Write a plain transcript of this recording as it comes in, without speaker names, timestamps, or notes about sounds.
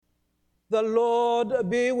The Lord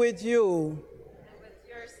be with you. And with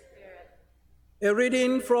your spirit. A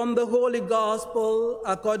reading from the Holy Gospel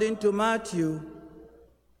according to Matthew.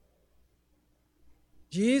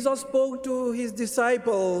 Jesus spoke to his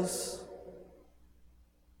disciples,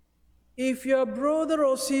 "If your brother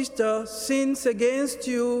or sister sins against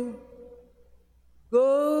you,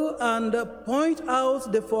 go and point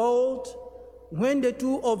out the fault when the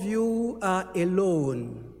two of you are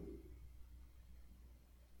alone.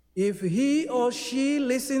 If he or she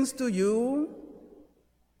listens to you,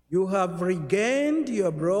 you have regained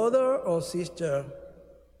your brother or sister.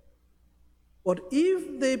 But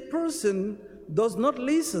if the person does not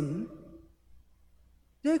listen,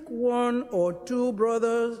 take one or two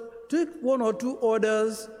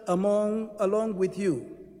others along with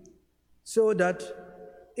you, so that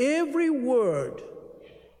every word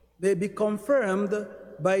may be confirmed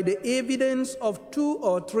by the evidence of 2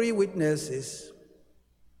 or 3 witnesses.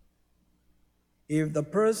 If the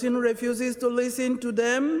person refuses to listen to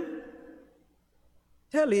them,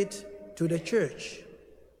 tell it to the church.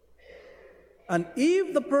 And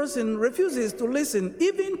if the person refuses to listen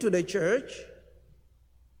even to the church,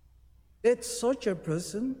 let such a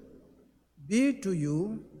person be to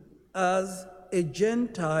you as a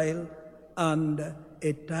Gentile and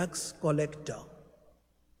a tax collector.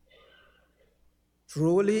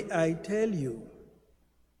 Truly I tell you,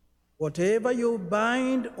 whatever you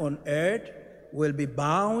bind on earth will be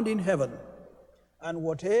bound in heaven, and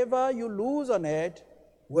whatever you loose on earth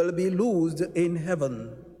will be loosed in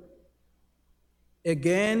heaven.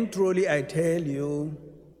 Again, truly I tell you,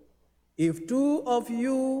 if 2 of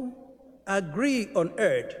you agree on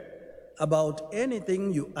earth about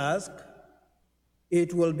anything you ask,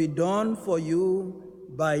 it will be done for you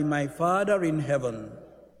by my Father in heaven.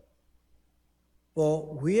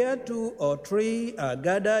 For where 2 or 3 are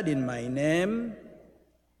gathered in my name,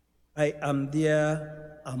 I am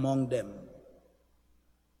there among them."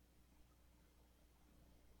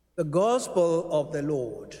 The Gospel of the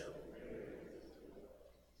Lord.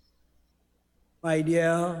 My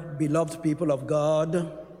dear beloved people of God,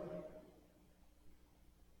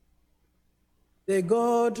 the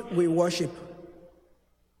God we worship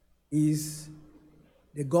is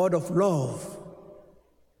the God of love.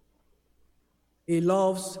 He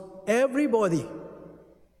loves everybody,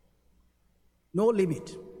 no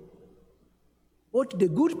limit. Both the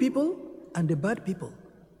good people and the bad people.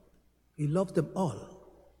 He loves them all.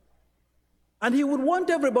 And he would want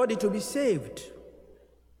everybody to be saved.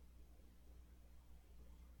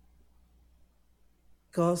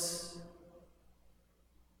 Because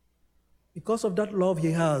of that love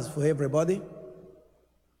he has for everybody,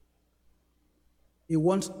 he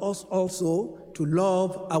wants us also to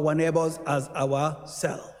love our neighbors as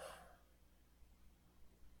ourselves.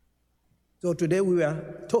 So today we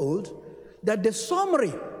are told that the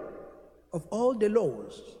summary of all the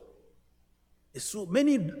laws, there's so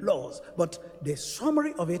many laws, but the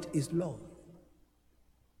summary of it is love.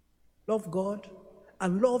 Love God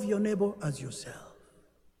and love your neighbor as yourself.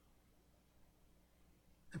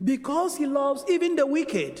 Because he loves even the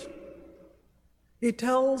wicked, he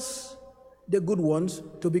tells the good ones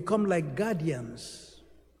to become like guardians,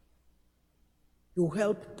 to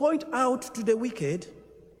help point out to the wicked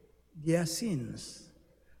their sins.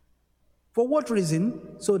 For what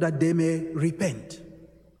reason? So that they may repent.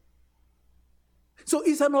 So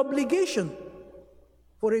it's an obligation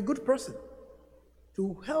for a good person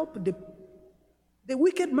to help the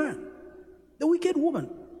wicked man, the wicked woman,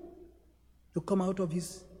 to come out of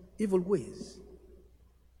his evil ways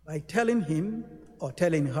by telling him or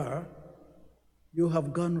telling her, "You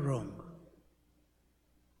have gone wrong."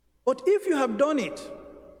 But if you have done it,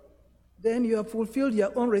 then you have fulfilled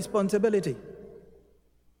your own responsibility.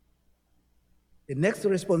 The next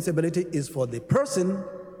responsibility is for the person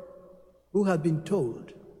who has been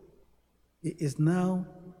told he is now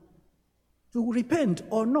to repent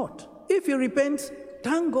or not. If he repents,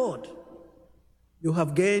 thank God, you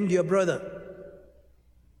have gained your brother.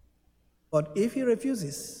 But if he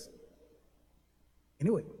refuses,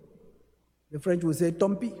 anyway, the French will say,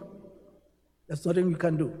 "Tant pis." There's nothing you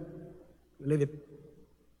can do. You leave it.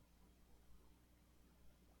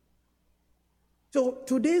 So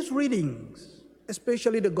today's readings,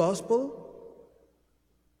 especially the gospel,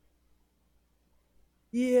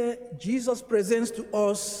 here Jesus presents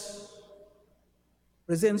us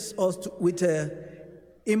with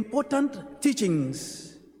important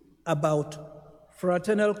teachings about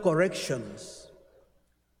fraternal corrections,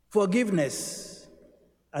 forgiveness,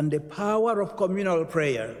 and the power of communal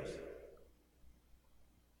prayers.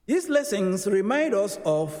 These lessons remind us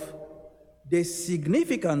of the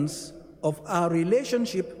significance of our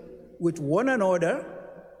relationship with one another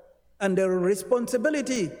and the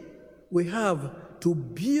responsibility we have to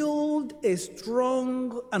build a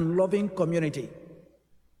strong and loving community.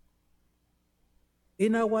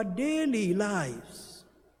 In our daily lives,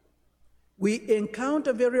 we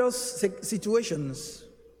encounter various situations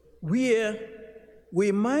where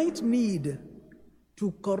we might need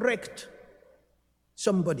to correct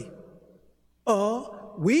somebody,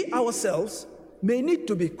 or we ourselves may need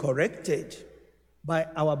to be corrected by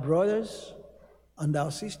our brothers and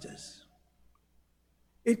our sisters.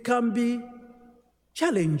 It can be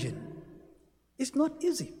challenging. It's not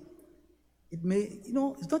easy.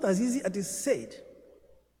 It's not as easy as it's said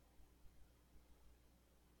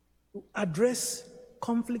to address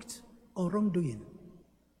conflict or wrongdoing.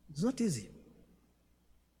 It's not easy.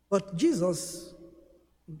 But Jesus,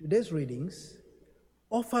 in today's readings,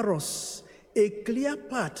 offers us a clear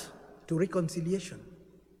path to reconciliation.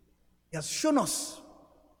 He has shown us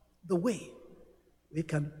the way we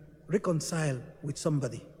can reconcile with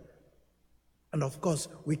somebody. And of course,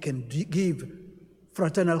 we can give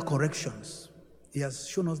fraternal corrections. He has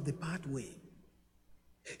shown us the pathway.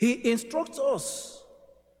 He instructs us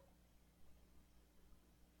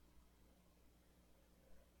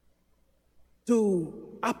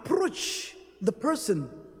to approach the person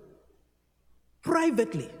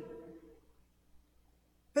privately.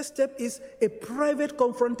 First step is a private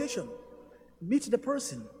confrontation. Meet the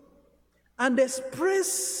person and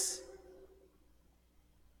express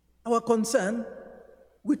our concern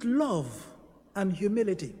with love and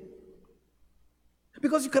humility.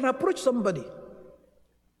 Because you can approach somebody,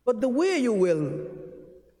 but the way you will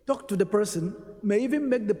talk to the person may even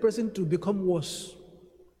make the person to become worse.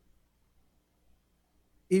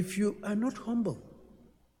 If you are not humble,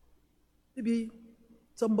 maybe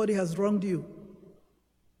somebody has wronged you,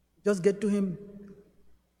 just get to him.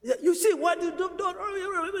 You see what you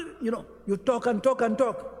do, you talk and talk and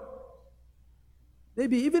talk.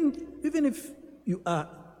 Maybe even if you are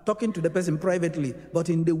talking to the person privately, but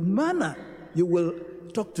in the manner you will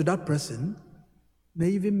talk to that person, may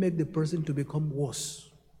even make the person to become worse.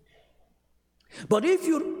 But if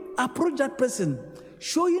you approach that person,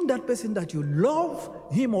 showing that person that you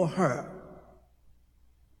love him or her,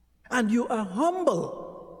 and you are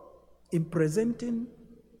humble in presenting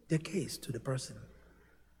the case to the person,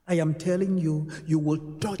 I am telling you, you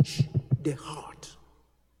will touch the heart.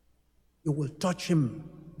 You will touch him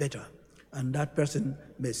better, and that person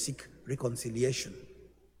may seek reconciliation.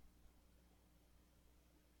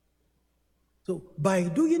 So by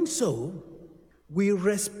doing so, we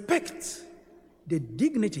respect the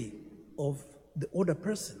dignity of the other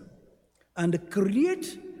person and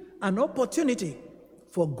create an opportunity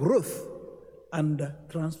for growth and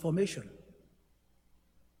transformation.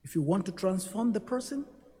 If you want to transform the person,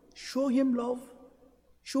 show him love,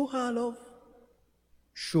 show her love,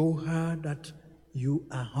 show her that you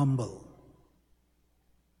are humble.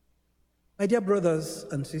 My dear brothers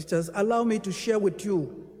and sisters, allow me to share with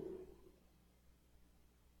you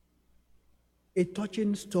a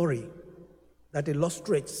touching story that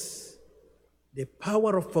illustrates the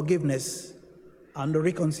power of forgiveness and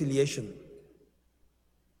reconciliation.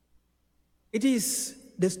 It is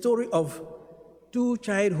the story of two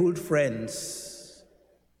childhood friends,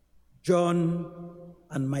 John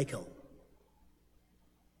and Michael.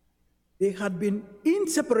 They had been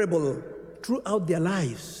inseparable throughout their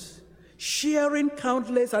lives, sharing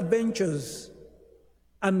countless adventures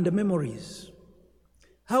and memories.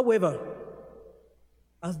 However,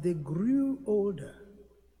 as they grew older,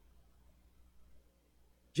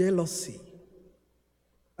 jealousy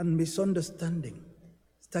and misunderstanding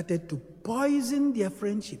started to poison their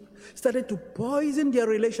friendship, started to poison their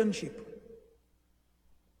relationship.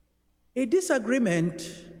 A disagreement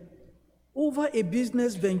over a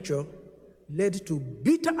business venture led to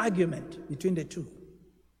bitter argument between the two,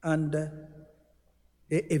 and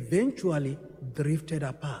they eventually drifted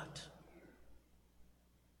apart.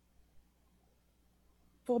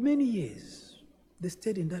 For many years, they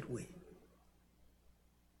stayed in that way.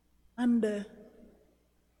 And at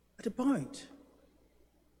a point,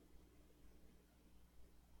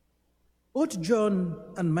 both John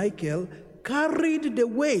and Michael carried the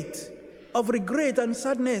weight of regret and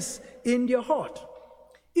sadness in their heart.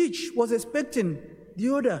 Each was expecting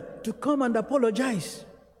the other to come and apologize,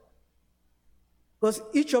 because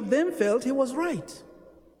each of them felt he was right.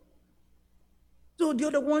 So the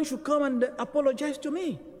other one should come and apologize to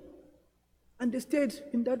me. And they stayed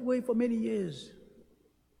in that way for many years.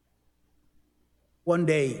 One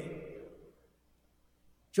day,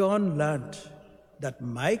 John learned that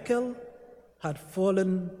Michael had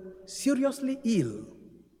fallen seriously ill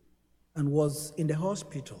and was in the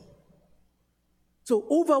hospital. So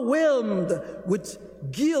overwhelmed with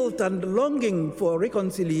guilt and longing for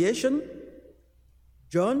reconciliation,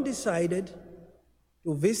 John decided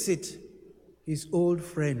to visit his old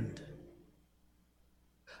friend.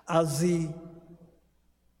 As he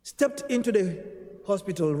stepped into the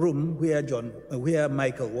hospital room where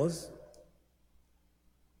Michael was,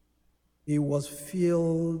 he was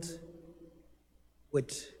filled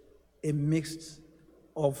with a mix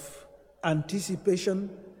of anticipation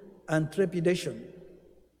and trepidation.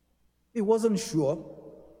 He wasn't sure.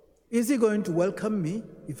 Is he going to welcome me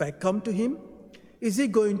if I come to him? Is he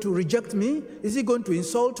going to reject me? Is he going to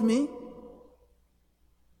insult me?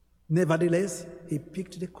 Nevertheless, he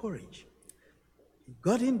picked the courage. He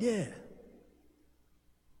got in there.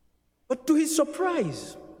 But to his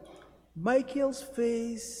surprise, Michael's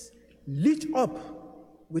face lit up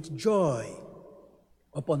with joy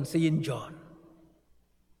upon seeing John.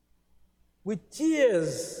 With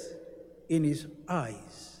tears in his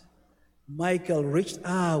eyes, Michael reached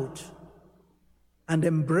out and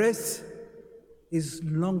embraced his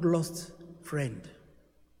long-lost friend.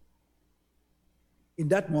 In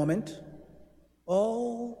that moment,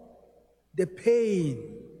 all the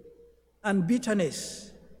pain and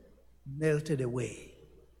bitterness melted away,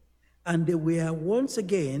 and they were once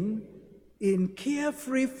again in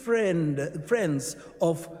carefree friends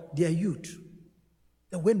of their youth.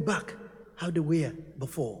 They went back how they were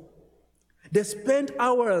before. They spent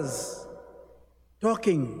hours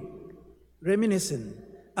talking, reminiscing,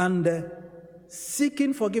 and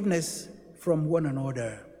seeking forgiveness from one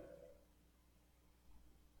another.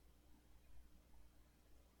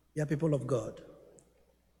 Dear people of God,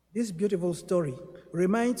 this beautiful story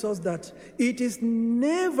reminds us that it is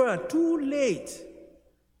never too late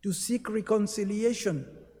to seek reconciliation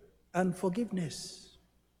and forgiveness.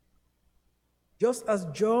 Just as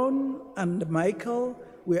John and Michael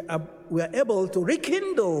were able to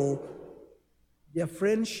rekindle their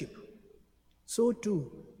friendship, so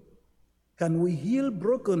too can we heal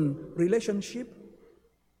broken relationship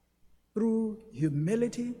through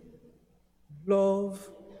humility, love,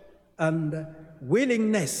 and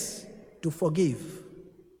willingness to forgive.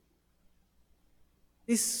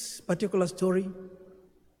 This particular story,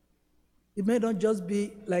 it may not just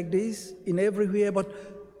be like this in everywhere, but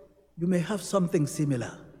you may have something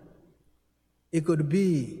similar. It could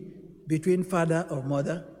be between father or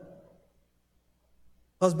mother,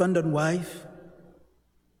 husband and wife,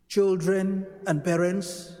 children and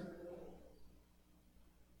parents,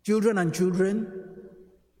 children and children,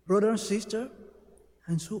 brother and sister,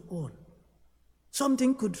 and so on.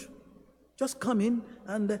 Something could just come in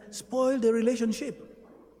and spoil the relationship.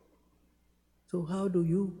 So how do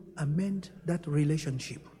you amend that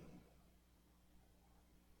relationship?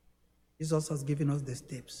 Jesus has given us the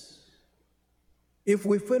steps. If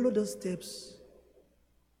we follow those steps,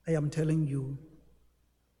 I am telling you,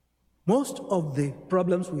 most of the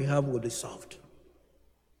problems we have will be solved.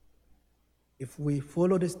 If we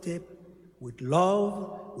follow the step with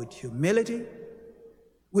love, with humility,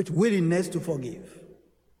 with willingness to forgive.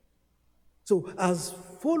 So as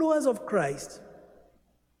followers of Christ,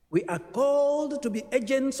 we are called to be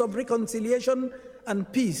agents of reconciliation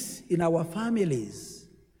and peace in our families,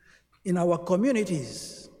 in our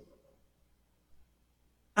communities,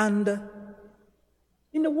 and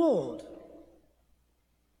in the world.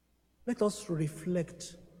 Let us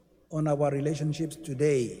reflect on our relationships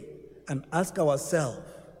today and ask ourselves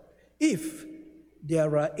if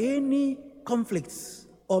there are any conflicts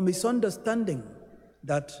or misunderstanding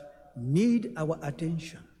that need our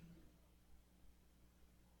attention.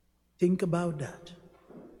 Think about that.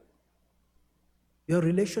 Your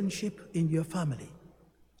relationship in your family.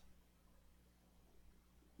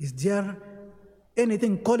 Is there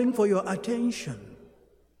anything calling for your attention?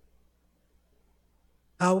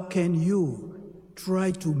 How can you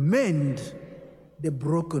try to mend the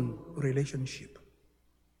broken relationship?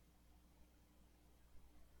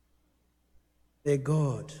 May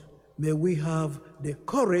God, may we have the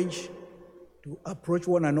courage to approach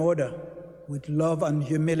one another with love and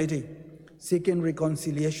humility, seeking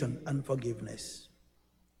reconciliation and forgiveness.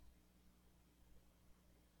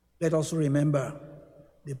 Let us remember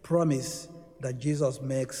the promise that Jesus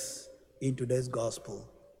makes in today's gospel.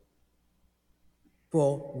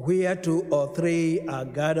 For where 2 or 3 are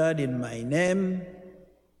gathered in my name,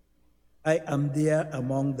 I am there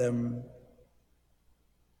among them.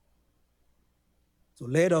 So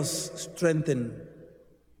let us strengthen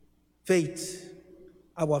faith,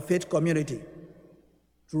 our faith community,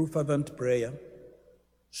 through fervent prayer,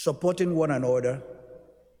 supporting one another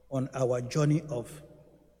on our journey of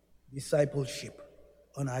discipleship,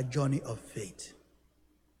 on our journey of faith.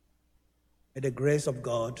 May the grace of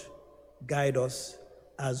God guide us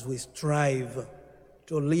as we strive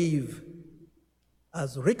to live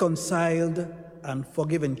as reconciled and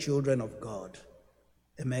forgiven children of God.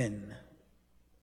 Amen.